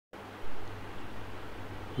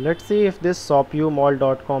Let's see if this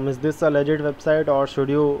shopumall.com is this a legit website, or should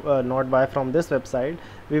you not buy from this website.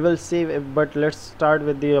 We will see, but let's start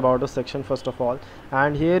with the about us section first of all.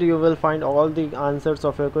 And here you will find all the answers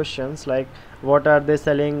of your questions, like what are they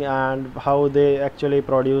selling and how they actually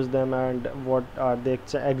produce them and what are they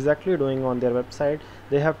exactly doing on their website.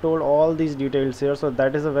 They have told all these details here, so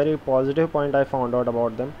that is a very positive point I found out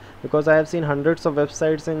about them, because I have seen hundreds of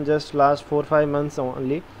websites in just last 4-5 months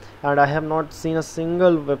only, and I have not seen a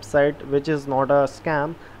single website which is not a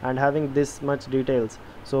scam and having this much details.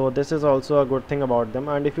 So this is also a good thing about them.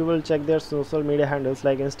 And if you will check their social media handles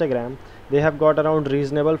like Instagram, they have got around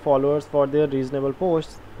reasonable followers for their reasonable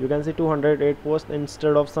posts. You can see 208 posts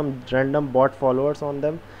instead of some random bot followers on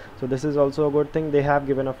them. So this is also a good thing. They have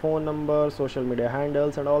given a phone number, social media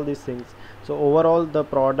handles, and all these things. So overall the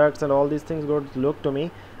products and all these things looks good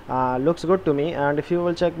to me. And if you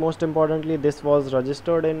will check, most importantly, this was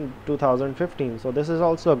registered in 2015, so this is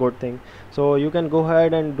also a good thing. So you can go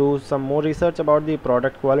ahead and do some more research about the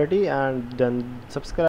product quality and then subscribe.